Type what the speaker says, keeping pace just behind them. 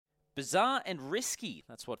Bizarre and risky.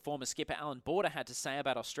 That's what former skipper Alan Border had to say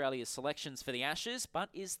about Australia's selections for the Ashes. But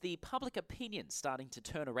is the public opinion starting to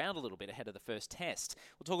turn around a little bit ahead of the first test?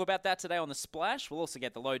 We'll talk about that today on The Splash. We'll also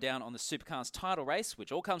get the lowdown on the Supercars title race,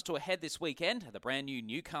 which all comes to a head this weekend at the brand new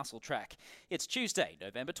Newcastle track. It's Tuesday,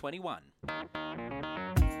 November 21.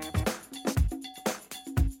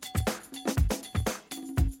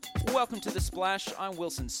 Welcome to The Splash. I'm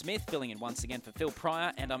Wilson Smith, filling in once again for Phil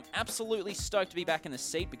Pryor, and I'm absolutely stoked to be back in the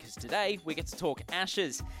seat because today we get to talk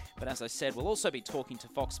Ashes. But as I said, we'll also be talking to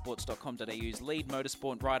foxsports.com.au's lead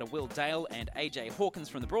motorsport writer Will Dale and AJ Hawkins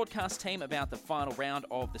from the broadcast team about the final round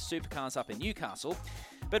of the Supercars up in Newcastle.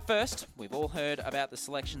 But first, we've all heard about the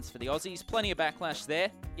selections for the Aussies. Plenty of backlash there.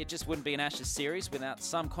 It just wouldn't be an Ashes series without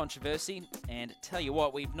some controversy. And tell you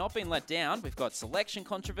what, we've not been let down. We've got selection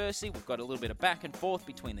controversy. We've got a little bit of back and forth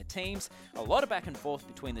between the teams. A lot of back and forth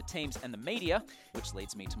between the teams and the media, which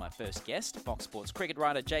leads me to my first guest, Fox Sports cricket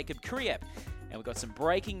writer Jacob Kuriype. And we've got some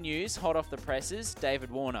breaking news, hot off the presses. David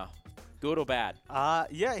Warner, good or bad?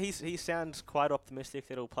 Yeah, he sounds quite optimistic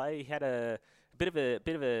that he'll play. He had a bit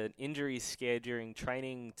of an injury scare during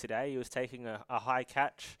training today. He was taking a high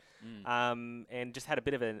catch, and just had a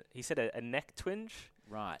bit of a neck twinge.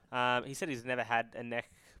 Right. He said he's never had a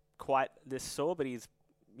neck quite this sore, but he's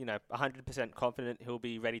 100% confident he'll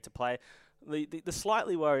be ready to play. The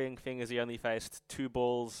slightly worrying thing is he only faced 2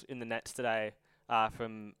 balls in the nets today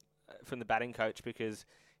from the batting coach because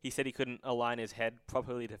he said he couldn't align his head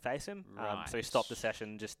properly to face him. Right. So he stopped the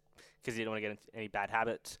session just because he didn't want to get into any bad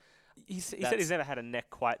habits. He said he's never had a neck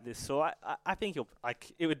quite this sore. I think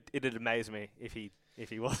it'd amaze me if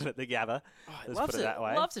he wasn't at the Gabba. Let's put it that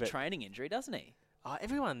way. Loves a training injury, doesn't he?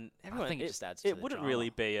 Everyone. I think it just adds to it the wouldn't drama. really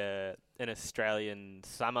be an Australian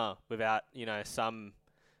summer without some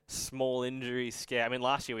small injury scare. I mean,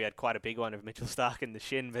 last year we had quite a big one of Mitchell Starc in the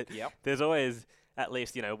shin, but there's always at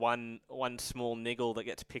least one small niggle that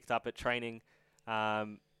gets picked up at training.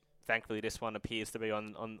 Thankfully, this one appears to be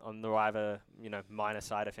on the rather minor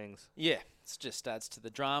side of things. Yeah, it just adds to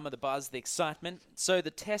the drama, the buzz, the excitement. So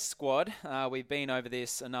the test squad, we've been over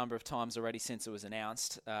this a number of times already since it was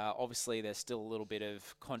announced. Obviously, there's still a little bit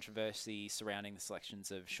of controversy surrounding the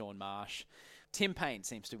selections of Shaun Marsh. Tim Paine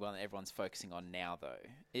seems to be one that everyone's focusing on now,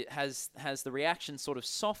 though. Has the reaction sort of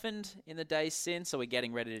softened in the days since? Are we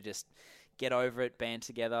getting ready to just get over it, band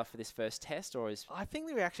together for this first test, or is... I think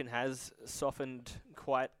the reaction has softened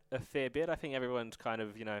quite a fair bit. I think everyone's kind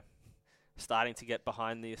of, starting to get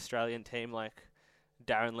behind the Australian team, like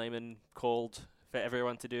Darren Lehmann called for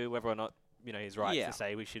everyone to do, whether or not, he's right to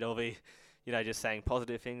say we should all be, just saying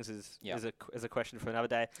positive things is a question for another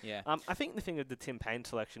day. Yeah. I think the thing with the Tim Paine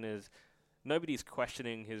selection is nobody's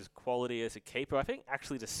questioning his quality as a keeper. I think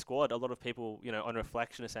actually the squad, a lot of people, on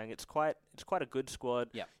reflection are saying it's quite a good squad.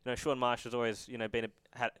 Yeah. Shaun Marsh has always,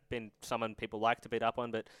 been someone people like to beat up on,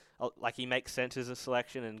 but he makes sense as a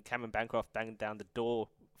selection, and Cameron Bancroft banged down the door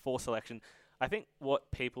for selection. I think what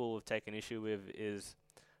people have taken issue with is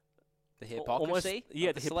the hypocrisy.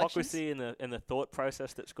 The hypocrisy and the thought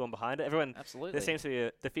process that's gone behind it. Everyone, absolutely. There seems to be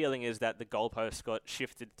the feeling is that the goalposts got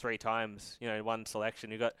shifted 3 times. In one selection,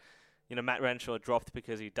 you got. Matt Renshaw dropped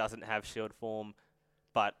because he doesn't have Shield form,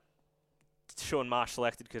 but Shaun Marsh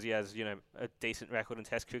selected because he has, a decent record in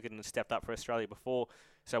Test cricket and has stepped up for Australia before.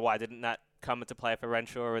 So why didn't that come into play for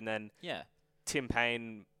Renshaw? And then Tim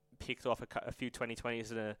Paine picked off a few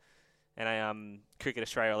 2020s and a Cricket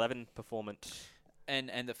Australia 11 performance.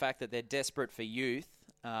 And the fact that they're desperate for youth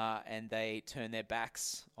and they turn their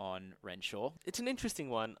backs on Renshaw. It's an interesting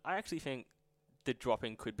one. I actually think the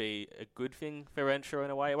dropping could be a good thing for Renshaw in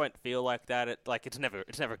a way. It won't feel like that. It's never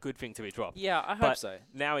a good thing to be dropped. Yeah, I hope so.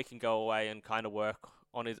 Now he can go away and kind of work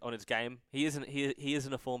on his game. He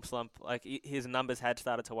isn't a form slump. Like his numbers had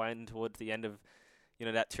started to wane towards the end of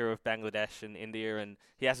that tour of Bangladesh and India, and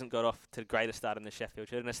he hasn't got off to the greatest start in the Sheffield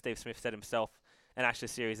Shield. And as Steve Smith said himself, an Ashes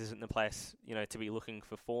series isn't the place to be looking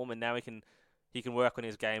for form. And now he can work on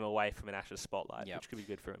his game away from an Ashes spotlight, which could be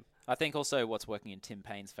good for him. I think also what's working in Tim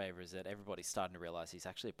Paine's favour is that everybody's starting to realise he's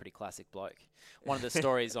actually a pretty classic bloke. One of the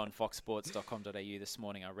stories on foxsports.com.au this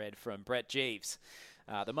morning I read from Brett Jeeves,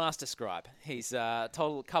 the master scribe. He's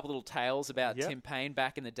told a couple little tales about Tim Paine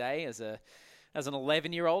back in the day as an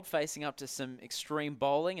 11-year-old facing up to some extreme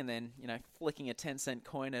bowling and then, flicking a 10-cent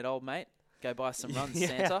coin at old mate. Go buy some runs,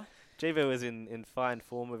 Santa. Jeevo was in fine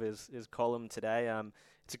form with his column today.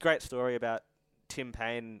 It's a great story about Tim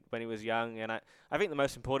Paine when he was young, and I think the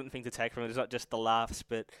most important thing to take from it is not just the laughs,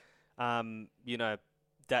 but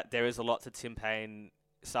that there is a lot to Tim Paine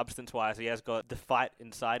substance-wise. He has got the fight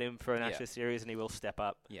inside him for an Ashes series, and he will step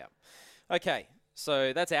up. Yeah. Okay,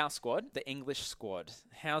 so that's our squad, the English squad.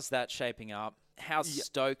 How's that shaping up? how's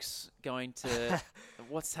Stokes going to...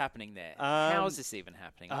 What's happening there? How is this even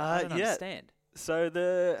happening? I don't understand. So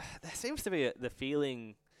there seems to be the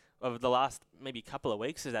feeling of the last maybe couple of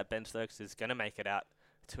weeks is that Ben Stokes is going to make it out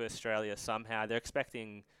to Australia somehow. They're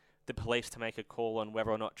expecting the police to make a call on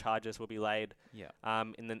whether or not charges will be laid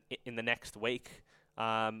in the next week.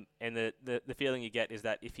 And the feeling you get is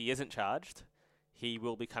that if he isn't charged, he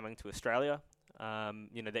will be coming to Australia. The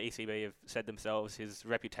ECB have said themselves his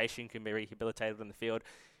reputation can be rehabilitated on the field,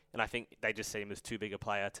 and I think they just see him as too big a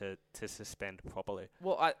player to suspend properly.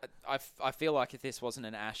 Well, I feel like if this wasn't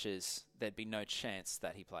an Ashes, there'd be no chance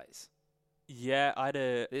that he plays. Yeah, I'd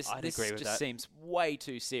agree with that. This just seems way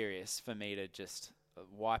too serious for me to just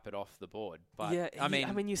wipe it off the board. But yeah, I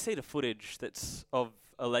mean, you see the footage that's of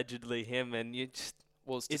allegedly him, and you just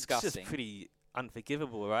it's disgusting. It's just pretty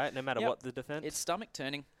unforgivable, right? No matter what the defense. It's stomach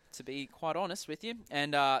turning, to be quite honest with you.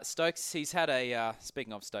 And Stokes, he's had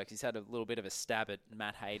speaking of Stokes, he's had a little bit of a stab at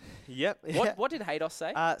Matt Hayden. Yep. What did Haydos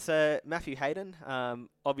say? So Matthew Hayden,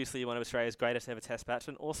 obviously one of Australia's greatest ever Test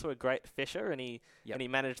batsmen, also a great fisher, and he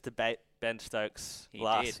managed to bait Ben Stokes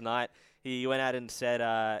last night. He went out and said,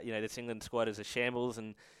 this England squad is a shambles,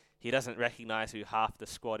 and he doesn't recognise who half the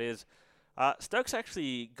squad is. Stokes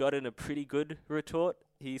actually got in a pretty good retort.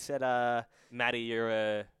 He said, Matty,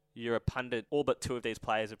 you're a pundit. All but two of these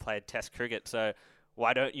players have played Test cricket, so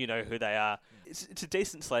why don't you know who they are? It's a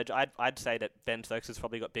decent sledge. I'd say that Ben Stokes has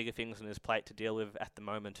probably got bigger things on his plate to deal with at the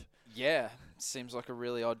moment. Yeah, seems like a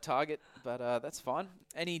really odd target, but that's fine.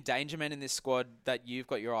 Any danger men in this squad that you've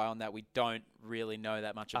got your eye on that we don't really know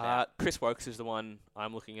that much about? Chris Woakes is the one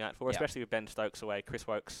I'm looking at for, especially with Ben Stokes away. Chris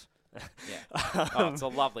Woakes. It's a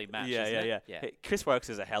lovely match. Yeah. Chris Woakes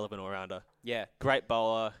is a hell of an all-rounder. Yeah, great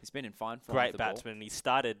bowler. He's been in fine form. Great batsman. He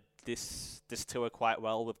started this tour quite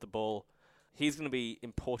well with the ball. He's going to be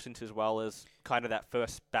important as well as kind of that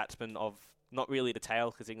first batsman of not really the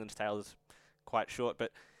tail, because England's tail is quite short,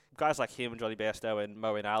 but guys like him and Johnny Bairstow and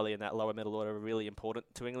Moeen Ali in that lower middle order are really important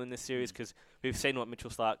to England this series, because we've seen what Mitchell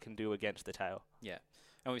Starc can do against the tail. Yeah.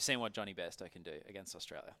 And we've seen what Johnny Bairstow can do against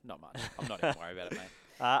Australia. Not much. I'm not even worried about it, mate.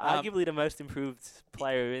 Arguably the most improved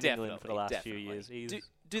player in England for the last few years.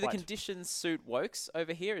 Do the conditions suit Woakes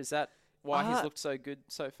over here? Is that why he's looked so good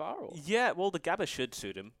so far? Or? Yeah, well, the Gabba should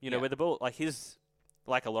suit him. Where the ball,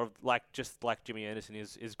 just like Jimmy Anderson,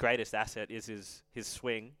 his greatest asset is his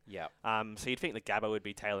swing. Yeah. So you'd think the Gabba would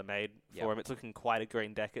be tailor-made for him. It's looking quite a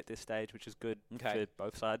green deck at this stage, which is good for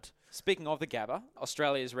both sides. Speaking of the Gabba,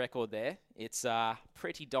 Australia's record there, it's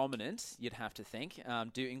pretty dominant, you'd have to think.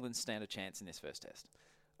 Do England stand a chance in this first test?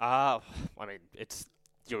 It's...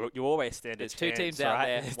 You always stand a chance. There's two teams right? out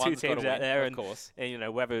there. There's One's two teams out there, of course.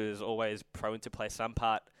 And Weber is always prone to play some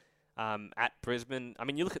part at Brisbane. I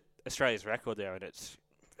mean, you look at Australia's record there, and it's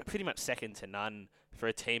pretty much second to none for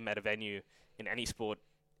a team at a venue in any sport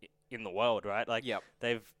in the world, right?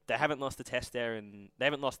 They haven't lost a test there, and they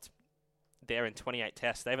haven't lost there in 28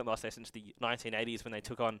 tests. They haven't lost there since the 1980s when they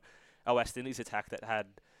took on a West Indies attack that had,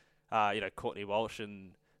 Courtney Walsh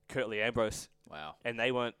and Curtly Ambrose. Wow. And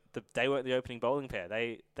they weren't the opening bowling pair.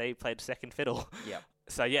 They played second fiddle. Yeah.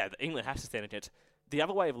 So England has to stand a chance. The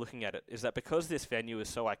other way of looking at it is that because this venue is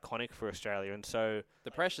so iconic for Australia, and so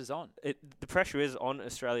the pressure's on. The pressure is on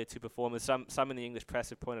Australia to perform. As some in the English press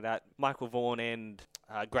have pointed out, Michael Vaughan and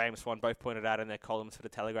Graham Swan both pointed out in their columns for the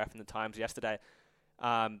Telegraph and the Times yesterday.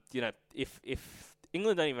 If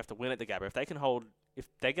England don't even have to win at the Gabba, if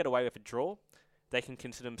they get away with a draw, they can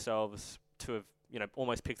consider themselves to have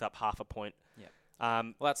almost picked up half a point. Yeah.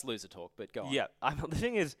 Well, that's loser talk, but go on. Yeah. The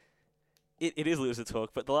thing is, it is loser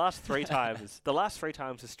talk, but the last three times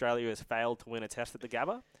Australia has failed to win a test at the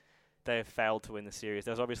Gabba, they have failed to win the series.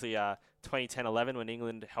 There was obviously 2010-11 when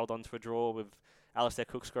England held on to a draw with Alistair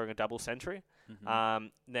Cook scoring a double century. Mm-hmm.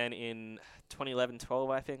 Then in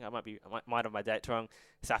 2011-12, I think, I might have my dates wrong,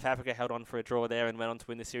 South Africa held on for a draw there and went on to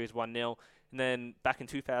win the series 1-0. And then back in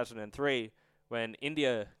 2003, when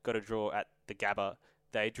India got a draw at the Gabba,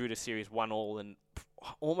 they drew the series 1-1 and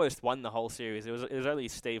almost won the whole series. It was only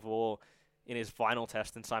Steve Waugh in his final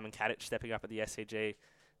test and Simon Kadich stepping up at the SCG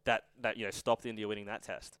that stopped India winning that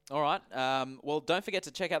test. All right. Well, don't forget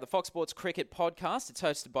to check out the Fox Sports Cricket Podcast. It's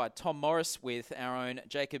hosted by Tom Morris with our own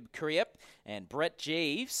Jacob Kuriype and Brett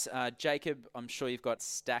Jeeves. Jacob, I'm sure you've got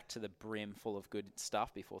stacked to the brim full of good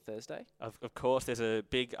stuff before Thursday. Of course, there's a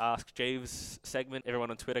big Ask Jeeves segment. Everyone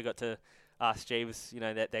on Twitter got to ask Jeeves,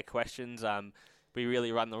 their questions. We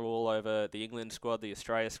really run the rule over the England squad, the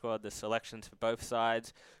Australia squad, the selections for both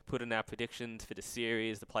sides, put in our predictions for the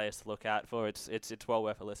series, the players to look out for. It's well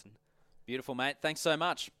worth a listen. Beautiful, mate. Thanks so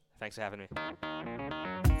much. Thanks for having me.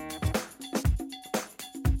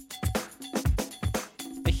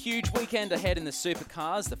 A huge weekend ahead in the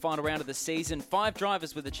Supercars, the final round of the season. 5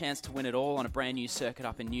 drivers with a chance to win it all on a brand new circuit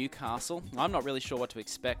up in Newcastle. I'm not really sure what to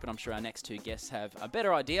expect, but I'm sure our next 2 guests have a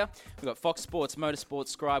better idea. We've got Fox Sports Motorsport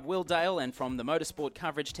scribe Will Dale and from the Motorsport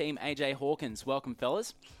coverage team, AJ Hawkins. Welcome,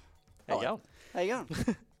 fellas. How you going? How you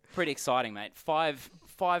going? Pretty exciting, mate. Five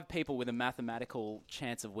people with a mathematical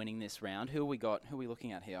chance of winning this round. Who we got? Who are we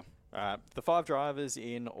looking at here? The 5 drivers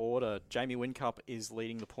in order. Jamie Whincup is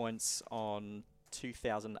leading the points on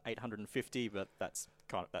 2,850, but that's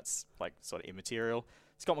sort of immaterial.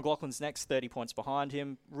 Scott McLaughlin's next, 30 points behind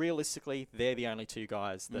him. Realistically, they're the only 2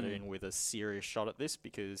 guys that are in with a serious shot at this,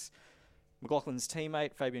 because McLaughlin's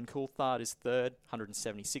teammate, Fabian Coulthard, is third,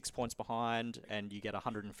 176 points behind, and you get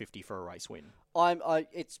 150 for a race win.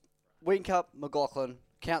 It's Whincup, McLaughlin,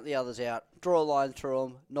 count the others out, draw a line through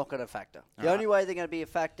them, not going to factor. The only way they're going to be a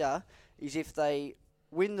factor is if they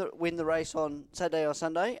win the race on Saturday or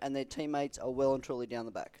Sunday and their teammates are well and truly down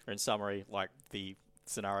the back. In summary, like the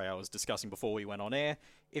scenario I was discussing before we went on air,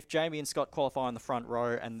 if Jamie and Scott qualify in the front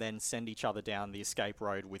row and then send each other down the escape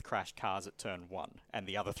road with crashed cars at turn 1 and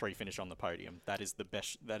the other 3 finish on the podium, that is the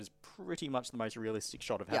best. That is pretty much the most realistic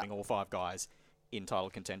shot of having all 5 guys in title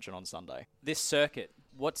contention on Sunday. This circuit,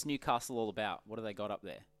 what's Newcastle all about? What have they got up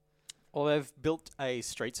there? Well, they've built a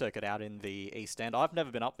street circuit out in the East End. I've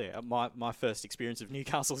never been up there. My first experience of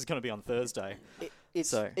Newcastle is going to be on Thursday.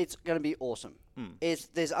 It's going to be awesome.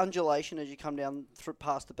 There's undulation as you come down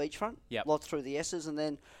past the beachfront, lots through the S's, and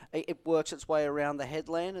then it works its way around the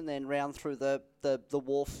headland and then round through the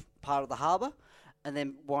wharf part of the harbour, and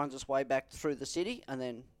then winds its way back through the city, and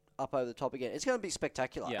then up over the top again. It's going to be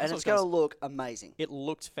spectacular, and it's going to look amazing. It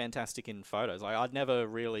looked fantastic in photos. I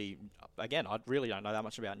really don't know that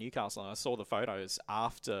much about Newcastle, and I saw the photos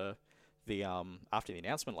after the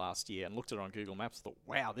announcement last year and looked at it on Google Maps. Thought,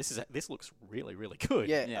 wow, this looks really, really good.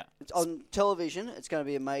 Yeah. It's on television. It's going to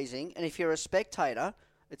be amazing, and if you're a spectator,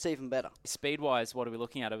 it's even better. Speed-wise, what are we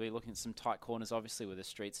looking at? Are we looking at some tight corners, obviously, with a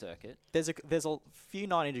street circuit? There's a few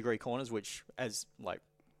 90-degree corners, which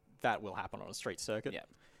that will happen on a street circuit. Yeah.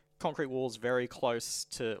 Concrete walls very close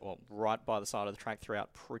to, right by the side of the track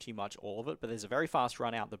throughout pretty much all of it. But there's a very fast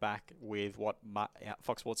run out the back with what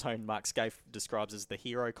Fox Sports' own Mark Scaife describes as the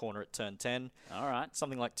hero corner at turn 10. All right.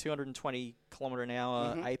 Something like 220 kilometre an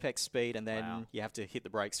hour apex speed, and then you have to hit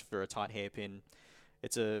the brakes for a tight hairpin.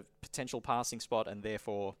 It's a potential passing spot, and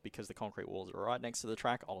therefore, because the concrete walls are right next to the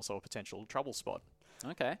track, also a potential trouble spot.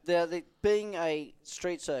 Okay. Being a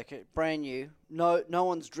street circuit, brand new, no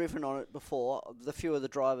one's driven on it before. The few of the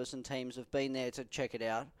drivers and teams have been there to check it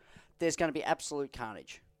out. There's going to be absolute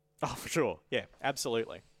carnage. Oh, for sure. Yeah,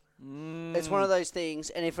 absolutely. It's one of those things,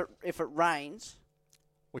 and if it rains,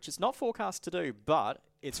 which it's not forecast to do, but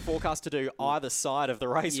it's forecast to do either side of the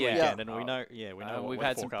race weekend, and we know. We've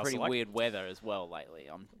had some pretty weird weather as well lately.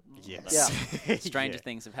 Yes. Stranger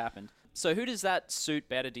things have happened. So who does that suit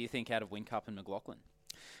better, do you think, out of Whincup and McLaughlin?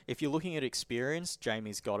 If you're looking at experience,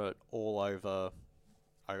 Jamie's got it all over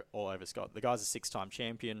Scott. The guy's a 6-time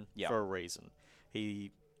champion for a reason.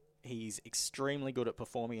 He's extremely good at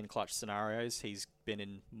performing in clutch scenarios. He's been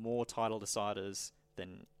in more title deciders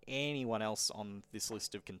than anyone else on this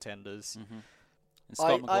list of contenders.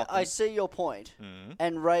 I see your point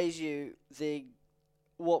and raise you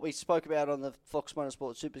what we spoke about on the Fox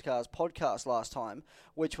Motorsport Supercars podcast last time,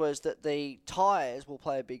 which was that the tyres will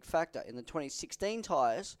play a big factor. In the 2016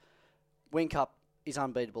 tyres, Whincup is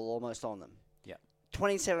unbeatable almost on them. Yeah.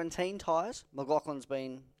 2017 tyres, McLaughlin's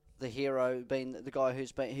been the hero, been the guy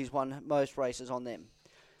who's won most races on them.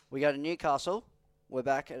 We go to Newcastle. We're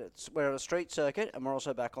at a street circuit, and we're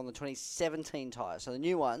also back on the 2017 tyres, so the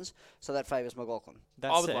new ones. So that favours McLaughlin.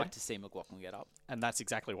 I would like to see McLaughlin get up, and that's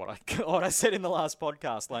exactly what I said in the last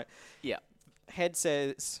podcast. Head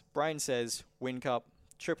says, brain says, Whincup,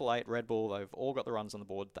 Triple Eight, Red Bull. They've all got the runs on the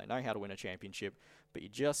board. They know how to win a championship, but you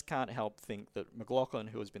just can't help think that McLaughlin,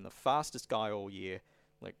 who has been the fastest guy all year,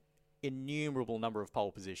 innumerable number of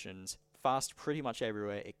pole positions, fast pretty much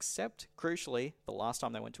everywhere, except, crucially, the last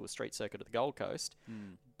time they went to a street circuit at the Gold Coast.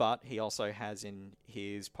 But he also has in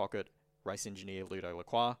his pocket race engineer Ludo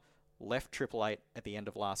Lacroix, left Triple Eight at the end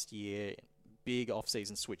of last year, big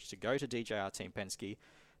off-season switch to go to DJR Team Penske.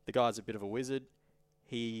 The guy's a bit of a wizard.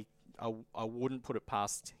 I wouldn't put it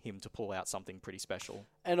past him to pull out something pretty special.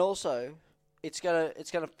 And also, it's gonna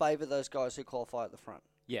favour those guys who qualify at the front.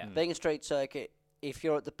 Yeah. Being a street circuit, if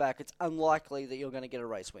you're at the back, it's unlikely that you're going to get a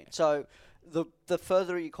race win. So the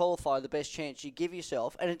further you qualify, the best chance you give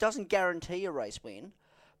yourself, and it doesn't guarantee a race win,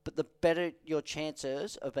 but the better your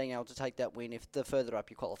chances of being able to take that win if the further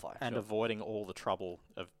up you qualify. And avoiding all the trouble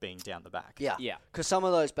of being down the back. Yeah. Because some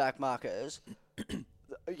of those back markers,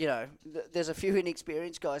 there's a few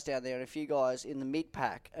inexperienced guys down there and a few guys in the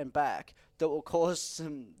mid-pack and back that will cause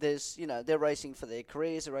some, they're racing for their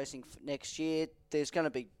careers, they're racing for next year. There's going to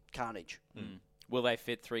be carnage. Will they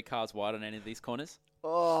fit 3 cars wide on any of these corners?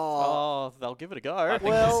 Oh, they'll give it a go. I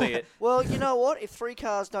think we'll see it. Well, you know what? If 3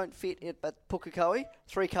 cars don't fit at Pukekohe,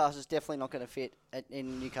 3 cars is definitely not going to fit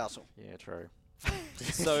in Newcastle. Yeah, true.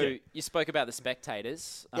 So you spoke about the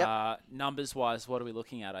spectators. Yep. Numbers-wise, what are we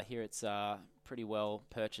looking at? I hear it's pretty well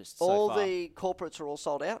purchased All so far. the corporates are all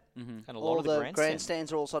sold out. And a lot All of the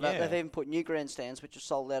grandstands are all sold out. Yeah. They've even put new grandstands, which are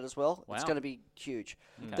sold out as well. Wow. It's going to be huge.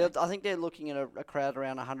 Okay. I think they're looking at a crowd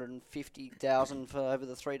around 150,000 for over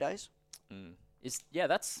the 3 days.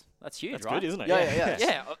 That's huge, That's right? good, isn't it?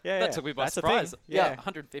 Yeah, that took me by That's the surprise. thing. Yeah, Yeah.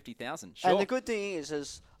 150,000. Sure. And the good thing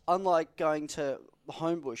is unlike going to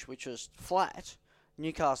Homebush, which is flat,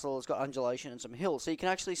 Newcastle has got undulation and some hills, so you can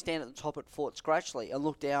actually stand at the top at Fort Scratchley and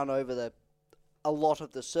look down over a lot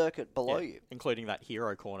of the circuit below you. Including that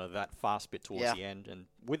hero corner, that fast bit towards the end. And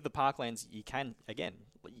with the parklands, you can, again,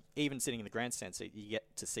 even sitting in the grandstand seat, you get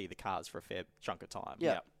to see the cars for a fair chunk of time.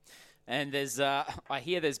 Yeah. And there's, I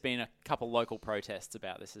hear there's been a couple local protests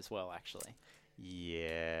about this as well, actually.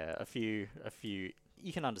 Yeah, a few.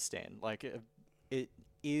 You can understand. Like, it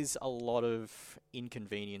is a lot of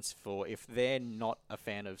inconvenience for, if they're not a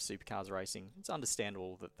fan of supercars racing, it's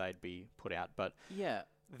understandable that they'd be put out. But Yeah.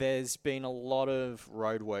 there's been a lot of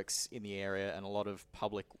roadworks in the area and a lot of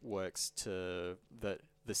public works that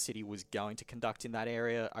the city was going to conduct in that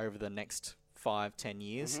area over the next 5-10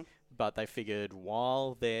 years. But they figured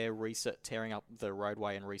while they're tearing up the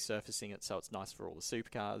roadway and resurfacing it so it's nice for all the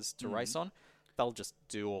supercars to race on, they'll just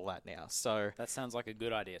do all that now. So That sounds like a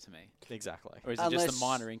good idea to me. exactly. Or is it just a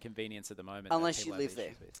minor inconvenience at the moment? that Unless people you have live there.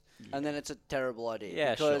 issues with? And then it's a terrible idea.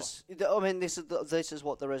 Yeah, because I mean, this is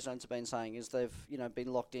what the residents have been saying, is they've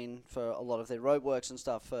been locked in for a lot of their roadworks and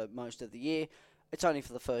stuff for most of the year. It's only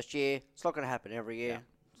for the first year. It's not going to happen every year. Yeah.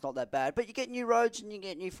 It's not that bad. But you get new roads and you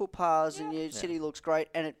get new footpaths and your city looks great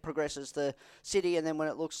and it progresses the city. And then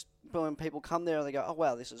when people come there and they go, oh,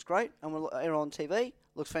 wow, this is great. And we're on TV.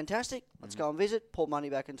 Looks fantastic. Let's go and visit. Pour money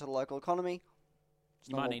back into the local economy.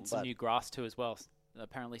 You might need some new grass too as well.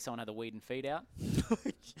 Apparently someone had the weed and feed out.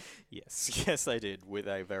 Yes, they did, with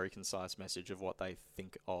a very concise message of what they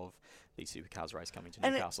think of the supercars race coming to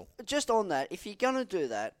Newcastle. Just on that, if you're going to do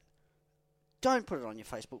that, don't put it on your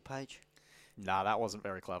Facebook page. Nah, that wasn't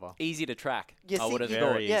very clever. Easy to track. You I would have think-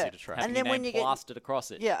 thought. Very easy to track. Have And your then when name you get- plastered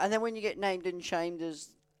across it. Yeah, and then when you get named and shamed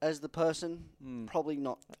as the person, probably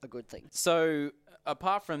not a good thing. So,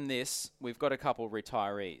 apart from this, we've got a couple of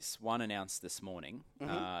retirees. One announced this morning,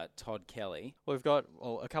 Todd Kelly. We've got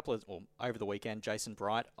over the weekend, Jason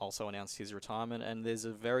Bright also announced his retirement, and there's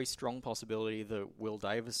a very strong possibility that Will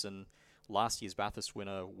Davison, last year's Bathurst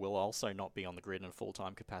winner, will also not be on the grid in a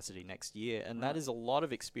full-time capacity next year. And that is a lot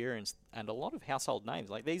of experience and a lot of household names.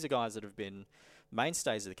 Like, these are guys that have been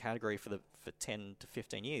mainstays of the category for 10 to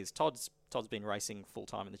 15 years. Todd's been racing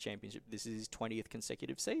full-time in the championship. This is his 20th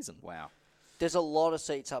consecutive season. Wow. There's a lot of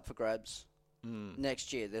seats up for grabs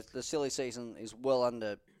next year. The silly season is well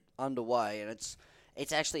underway, and it's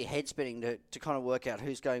actually head spinning to kind of work out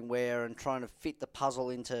who's going where and trying to fit the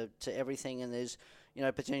puzzle into everything. And there's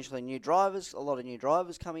potentially a lot of new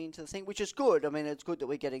drivers coming into the thing, which is good. I mean, it's good that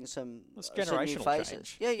we're getting some new generational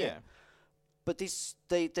faces. change. Yeah. But these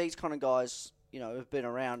kind of guys, have been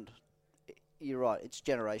around. You're right. It's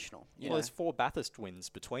generational. Well, there's 4 Bathurst wins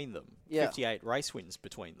between them. Yeah. 58 race wins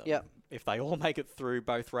between them. Yeah. If they all make it through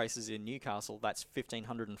both races in Newcastle, that's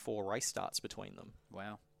 1,504 race starts between them.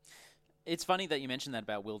 Wow. It's funny that you mentioned that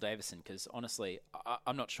about Will Davison, because honestly,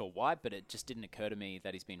 I'm not sure why, but it just didn't occur to me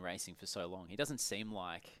that he's been racing for so long. He doesn't seem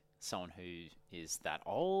like someone who is that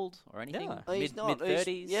old or anything. Yeah. He's not.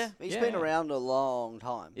 Mid-30s. He's been around a long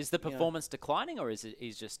time. Is the performance declining, or is it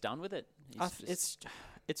he's just done with it?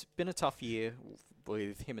 It's been a tough year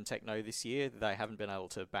with him and Techno this year. They haven't been able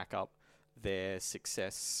to back up their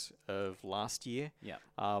success of last year. Yeah.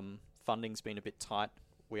 Funding's been a bit tight,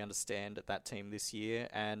 we understand, at that team this year.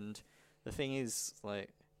 And the thing is, like,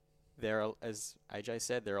 as AJ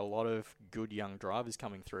said, there are a lot of good young drivers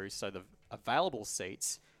coming through. So the available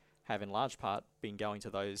seats have in large part been going to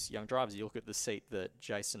those young drivers. You look at the seat that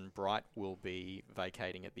Jason Bright will be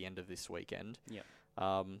vacating at the end of this weekend. Yeah.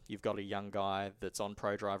 You've got a young guy that's on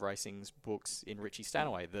Pro Drive Racing's books in Richie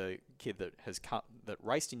Stanaway, the kid that that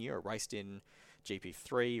raced in Europe, raced in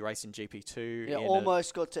GP3, raced in GP2. Yeah,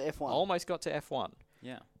 almost got to F1. Almost got to F1.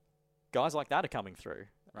 Yeah. Guys like that are coming through.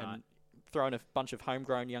 Right. And throwing a bunch of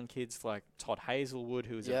homegrown young kids like Todd Hazelwood,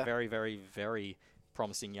 who is a very, very, very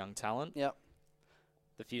promising young talent. Yep.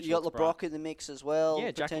 The future. You got LeBrock in the mix as well,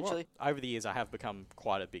 yeah, potentially. Over the years, I have become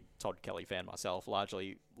quite a big Todd Kelly fan myself,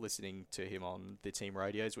 largely listening to him on the team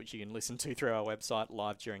radios, which you can listen to through our website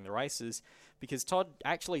live during the races, because Todd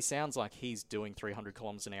actually sounds like he's doing 300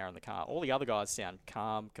 kilometers an hour in the car. All the other guys sound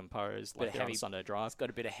calm, composed, like they're on a Sunday drive. He's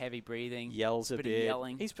got a bit of heavy breathing. Yells a bit. Of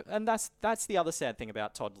yelling. And that's the other sad thing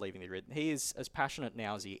about Todd leaving the grid. He is as passionate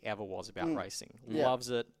now as he ever was about racing. Yeah.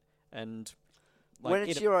 Loves it. And when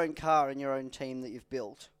it's your own car and your own team that you've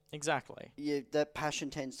built... Exactly. That passion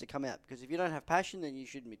tends to come out, because if you don't have passion, then you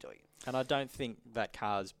shouldn't be doing it. And I don't think that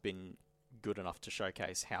car's been good enough to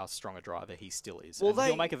showcase how strong a driver he still is. Well,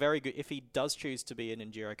 he'll make a very good... If he does choose to be an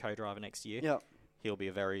Enduro co-driver next year, he'll be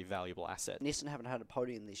a very valuable asset. Nissan haven't had a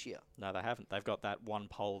podium this year. No, they haven't. They've got that one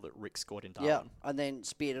pole that Rick scored in Darwin. Yeah, and then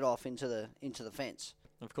speared it off into the fence.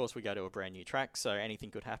 Of course, we go to a brand new track, so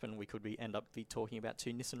anything could happen. We could end up talking about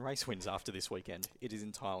 2 Nissan race wins after this weekend. It is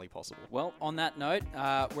entirely possible. Well, on that note,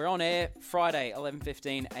 we're on air Friday,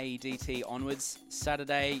 11:15 AEDT onwards.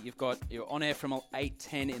 Saturday, you're on air from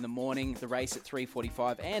 8:10 in the morning, the race at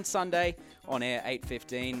 3:45, and Sunday on air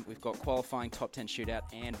 8:15. We've got qualifying, top 10 shootout,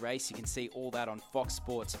 and race. You can see all that on Fox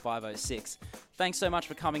Sports 506. Thanks so much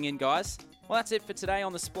for coming in, guys. Well, that's it for today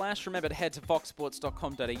on The Splash. Remember to head to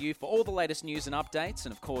foxsports.com.au for all the latest news and updates.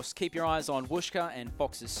 And, of course, keep your eyes on Whooshka and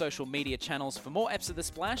Fox's social media channels for more eps of The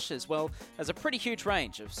Splash, as well as a pretty huge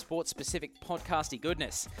range of sports-specific podcasty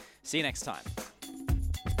goodness. See you next time.